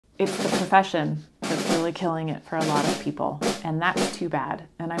it's the profession that's really killing it for a lot of people, and that's too bad.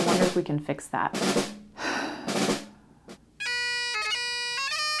 And I wonder if we can fix that.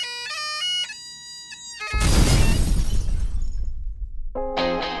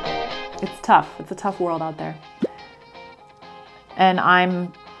 It's tough. It's a tough world out there. And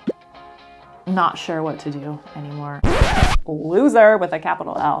I'm not sure what to do anymore. Loser with a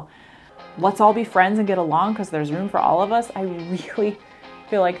capital L. Let's all be friends and get along because there's room for all of us. I really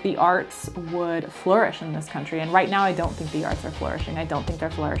feel like the arts would flourish in this country. And right now, I don't think the arts are flourishing. I don't think they're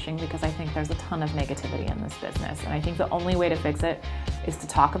flourishing because I think there's a ton of negativity in this business. And I think the only way to fix it is to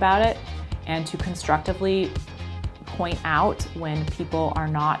talk about it and to constructively point out when people are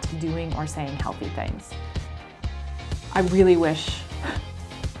not doing or saying healthy things. I really wish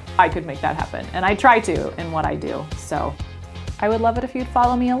I could make that happen, and I try to in what I do. So I would love it if you'd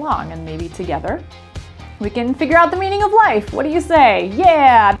follow me along, and maybe together we can figure out the meaning of life. What do you say?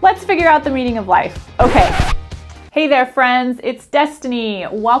 Yeah, let's figure out the meaning of life. Okay. Hey there, friends. It's Destiny.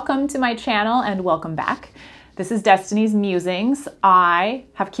 Welcome to my channel and welcome back. This is Destiny's Musings. I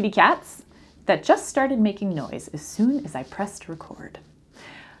have kitty cats that just started making noise as soon as I pressed record.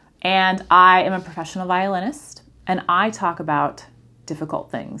 And I am a professional violinist, and I talk about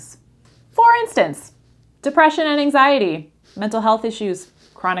difficult things. For instance, depression and anxiety, mental health issues,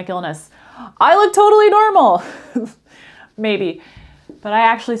 chronic illness. I look totally normal, maybe, but I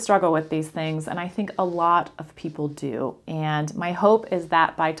actually struggle with these things, and I think a lot of people do. And my hope is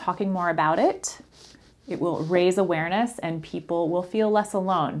that by talking more about it, it will raise awareness and people will feel less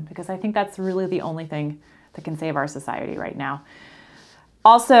alone, because I think that's really the only thing that can save our society right now.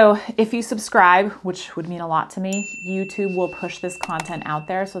 Also, if you subscribe, which would mean a lot to me, YouTube will push this content out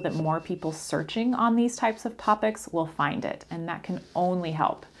there so that more people searching on these types of topics will find it, and that can only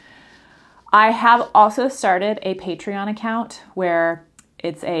help. I have also started a Patreon account where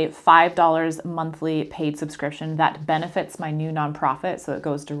it's a $5 monthly paid subscription that benefits my new nonprofit, so it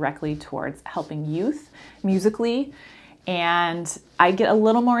goes directly towards helping youth musically, and I get a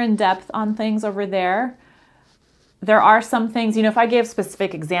little more in depth on things over there. There are some things, you know, if I give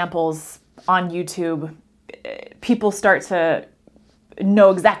specific examples on YouTube, people start to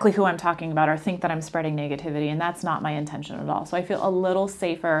know exactly who I'm talking about or think that I'm spreading negativity, and that's not my intention at all. So I feel a little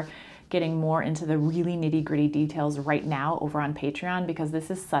safer getting more into the really nitty-gritty details right now over on Patreon because this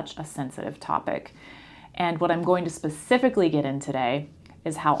is such a sensitive topic. And what I'm going to specifically get in today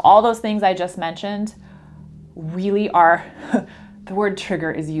is how all those things I just mentioned really are, the word trigger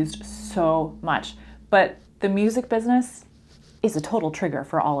is used so much, but the music business is a total trigger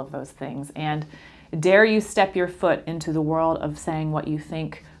for all of those things. And dare you step your foot into the world of saying what you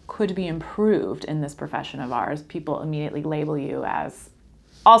think could be improved in this profession of ours, people immediately label you as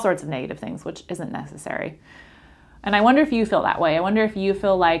all sorts of negative things, which isn't necessary. And I wonder if you feel that way. I wonder if you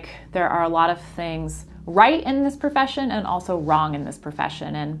feel like there are a lot of things right in this profession and also wrong in this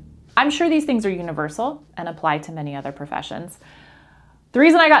profession. And I'm sure these things are universal and apply to many other professions. The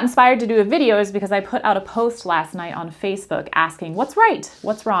reason I got inspired to do a video is because I put out a post last night on Facebook asking what's right,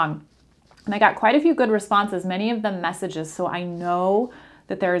 what's wrong. And I got quite a few good responses, many of them messages. So I know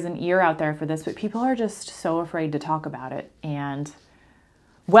that there is an ear out there for this, but people are just so afraid to talk about it. And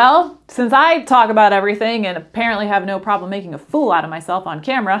well, since I talk about everything and apparently have no problem making a fool out of myself on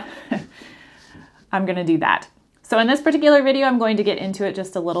camera, I'm going to do that. So in this particular video, I'm going to get into it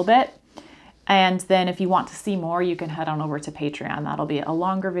just a little bit. And then if you want to see more, you can head on over to Patreon. That'll be a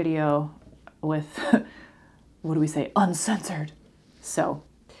longer video with, what do we say, uncensored. So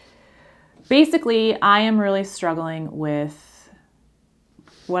basically, I am really struggling with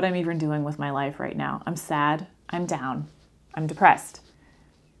what I'm even doing with my life right now. I'm sad, I'm down, I'm depressed.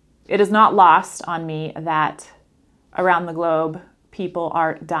 It is not lost on me that around the globe, people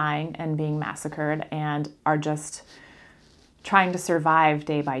are dying and being massacred and are just trying to survive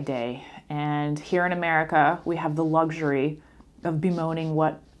day by day. And here in America, we have the luxury of bemoaning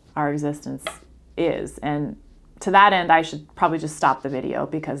what our existence is. And to that end, I should probably just stop the video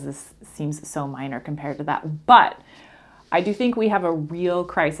because this seems so minor compared to that. But I do think we have a real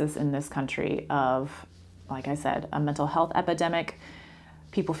crisis in this country of, like I said, a mental health epidemic,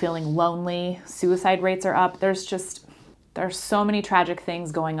 people feeling lonely, suicide rates are up. There's so many tragic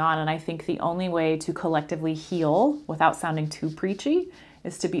things going on, and I think the only way to collectively heal without sounding too preachy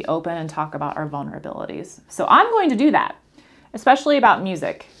is to be open and talk about our vulnerabilities. So I'm going to do that, especially about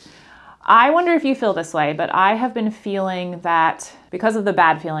music. I wonder if you feel this way, but I have been feeling that because of the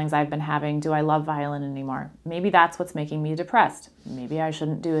bad feelings I've been having, do I love violin anymore? Maybe that's what's making me depressed. Maybe I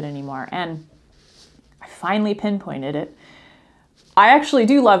shouldn't do it anymore. And I finally pinpointed it. I actually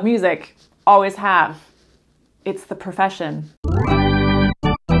do love music, always have. It's the profession.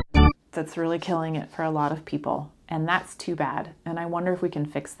 that's really killing it for a lot of people. And that's too bad. And I wonder if we can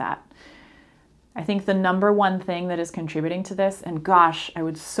fix that. I think the number one thing that is contributing to this, and gosh, I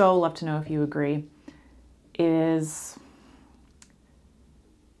would so love to know if you agree, is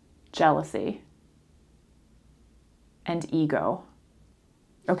jealousy and ego.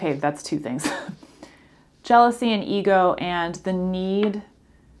 Okay, that's two things. Jealousy and ego, and the need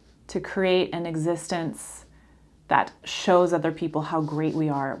to create an existence that shows other people how great we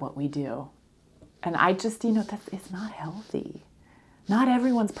are at what we do. And I just, it's not healthy. Not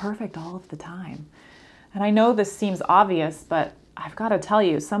everyone's perfect all of the time. And I know this seems obvious, but I've got to tell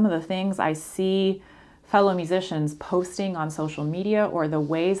you, some of the things I see fellow musicians posting on social media, or the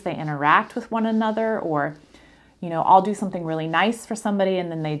ways they interact with one another, or, I'll do something really nice for somebody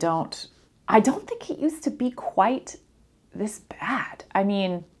and then they don't. I don't think it used to be quite this bad. I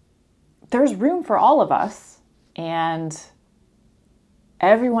mean, there's room for all of us, and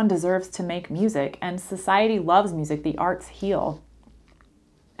everyone deserves to make music, and society loves music. The arts heal.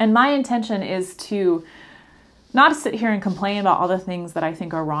 And my intention is to not sit here and complain about all the things that I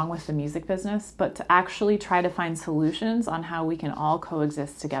think are wrong with the music business, but to actually try to find solutions on how we can all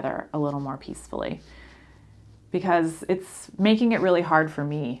coexist together a little more peacefully. Because it's making it really hard for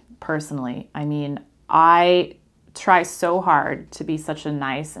me personally. I mean, I try so hard to be such a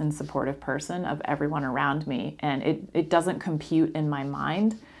nice and supportive person of everyone around me, and it doesn't compute in my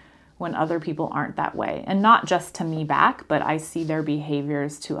mind when other people aren't that way. And not just to me back, but I see their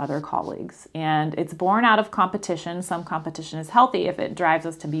behaviors to other colleagues. And it's born out of competition. Some competition is healthy if it drives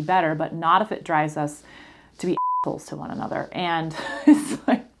us to be better, but not if it drives us to be assholes to one another. And it's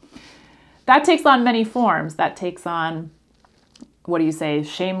like, that takes on many forms. That takes on,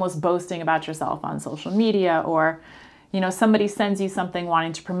 shameless boasting about yourself on social media, or, somebody sends you something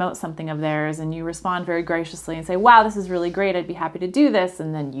wanting to promote something of theirs, and you respond very graciously and say, wow, this is really great, I'd be happy to do this.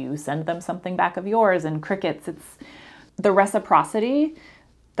 And then you send them something back of yours, and crickets. It's the reciprocity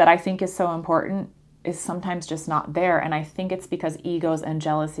that I think is so important is sometimes just not there. And I think it's because egos and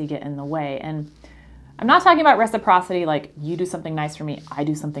jealousy get in the way. And I'm not talking about reciprocity like you do something nice for me, I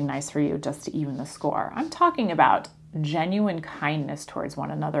do something nice for you, just to even the score. I'm talking about genuine kindness towards one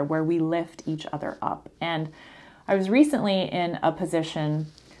another, where we lift each other up. And I was recently in a position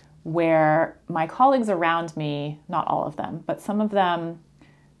where my colleagues around me, not all of them, but some of them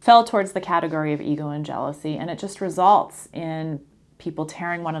fell towards the category of ego and jealousy, and it just results in people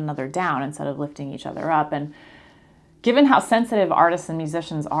tearing one another down instead of lifting each other up. And given how sensitive artists and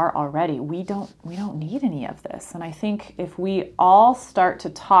musicians are already, we don't need any of this. And I think if we all start to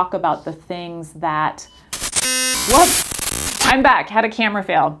talk about the things that... Whoops! I'm back. Had a camera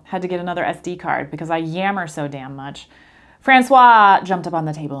fail. Had to get another SD card because I yammer so damn much. Francois jumped up on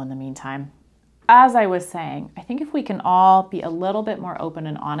the table in the meantime. As I was saying, I think if we can all be a little bit more open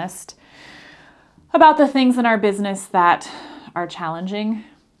and honest about the things in our business that are challenging,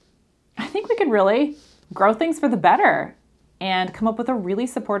 I think we could really grow things for the better and come up with a really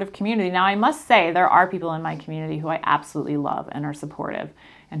supportive community. Now, I must say there are people in my community who I absolutely love and are supportive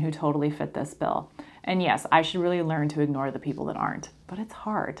and who totally fit this bill. And yes, I should really learn to ignore the people that aren't, but it's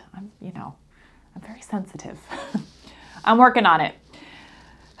hard. I'm very sensitive. I'm working on it.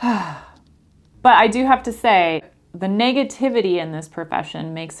 But I do have to say, the negativity in this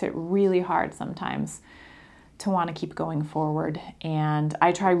profession makes it really hard sometimes to want to keep going forward. And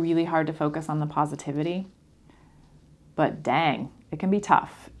I try really hard to focus on the positivity, but dang, it can be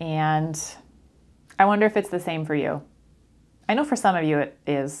tough. And I wonder if it's the same for you. I know for some of you it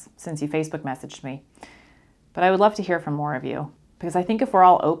is, since you Facebook messaged me, but I would love to hear from more of you, because I think if we're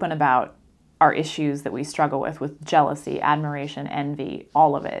all open about our issues that we struggle with jealousy, admiration, envy,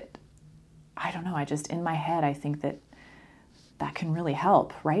 all of it, I don't know, in my head, I think that can really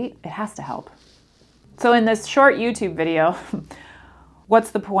help, right? It has to help. So in this short YouTube video,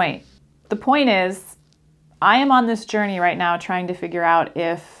 what's the point? The point is, I am on this journey right now trying to figure out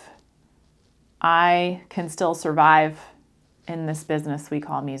if I can still survive in this business we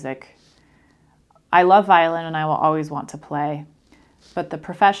call music. I love violin and I will always want to play, but the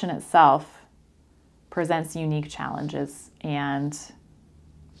profession itself presents unique challenges, and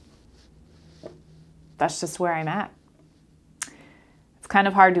that's just where I'm at. It's kind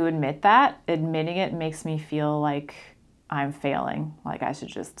of hard to admit that. Admitting it makes me feel like I'm failing, like I should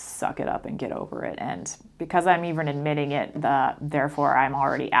just suck it up and get over it. And because I'm even admitting it, therefore I'm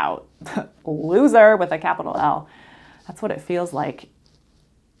already out. Loser with a capital L. That's what it feels like.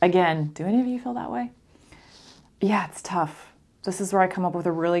 Again, do any of you feel that way? Yeah, it's tough. This is where I come up with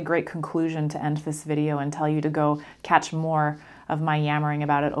a really great conclusion to end this video and tell you to go catch more of my yammering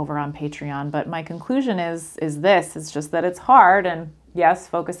about it over on Patreon. But my conclusion is just that it's hard, and Yes,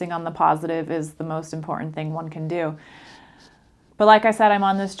 focusing on the positive is the most important thing one can do. But like I said, I'm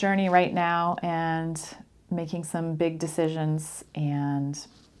on this journey right now and making some big decisions, and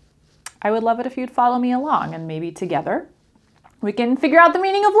I would love it if you'd follow me along, and maybe together we can figure out the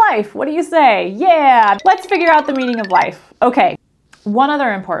meaning of life. What do you say? Yeah, let's figure out the meaning of life. Okay, one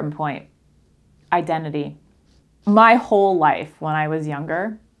other important point, identity. My whole life when I was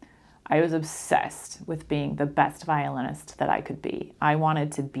younger, I was obsessed with being the best violinist that I could be. I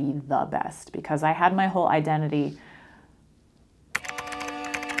wanted to be the best because I had my whole identity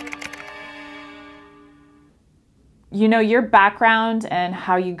you know, your background and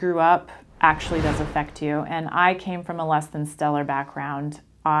how you grew up actually does affect you. And I came from a less than stellar background.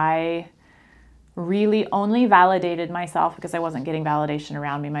 I really only validated myself because I wasn't getting validation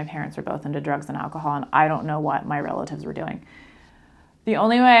around me. My parents were both into drugs and alcohol, and I don't know what my relatives were doing. The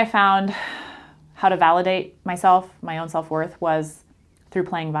only way I found how to validate myself, my own self-worth, was through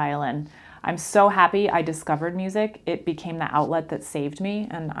playing violin. I'm so happy I discovered music. It became the outlet that saved me,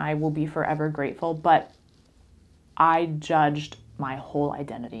 and I will be forever grateful. But I judged my whole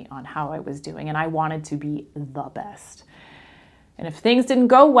identity on how I was doing, and I wanted to be the best. And if things didn't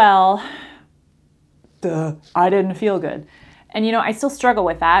go well, I didn't feel good. And you know, I still struggle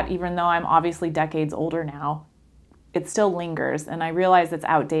with that, even though I'm obviously decades older now. It still lingers, and I realize it's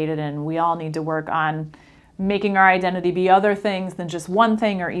outdated, and we all need to work on making our identity be other things than just one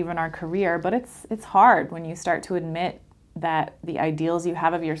thing or even our career. But it's hard when you start to admit that the ideals you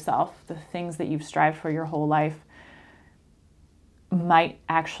have of yourself, the things that you've strived for your whole life, might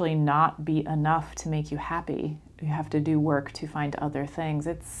actually not be enough to make you happy. You have to do work to find other things.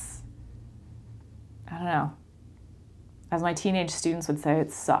 I don't know. As my teenage students would say,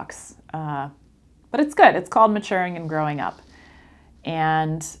 it sucks. But it's good. It's called maturing and growing up.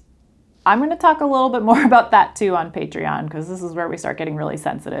 And I'm going to talk a little bit more about that too on Patreon, because this is where we start getting really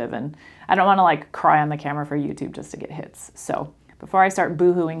sensitive, and I don't want to like cry on the camera for YouTube just to get hits. So before I start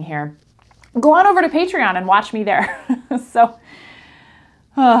boo-hooing here, go on over to Patreon and watch me there.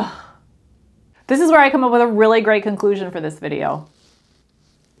 This is where I come up with a really great conclusion for this video.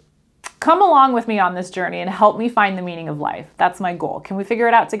 Come along with me on this journey and help me find the meaning of life. That's my goal. Can we figure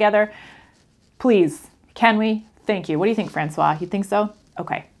it out together? Please, can we? Thank you. What do you think, Francois? You think so?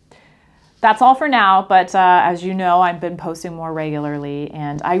 Okay. That's all for now, but as you know, I've been posting more regularly,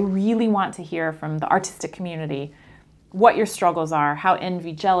 and I really want to hear from the artistic community what your struggles are, how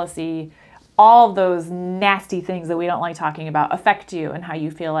envy, jealousy, all of those nasty things that we don't like talking about affect you, and how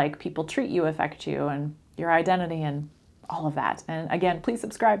you feel like people treat you affect you, and your identity, and all of that. And again, please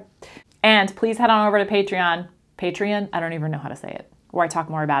subscribe. And please head on over to Patreon. Patreon, I don't even know how to say it, where I talk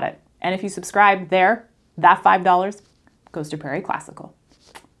more about it. And if you subscribe there, that $5 goes to Prairie Classical.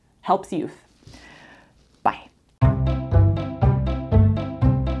 Helps youth.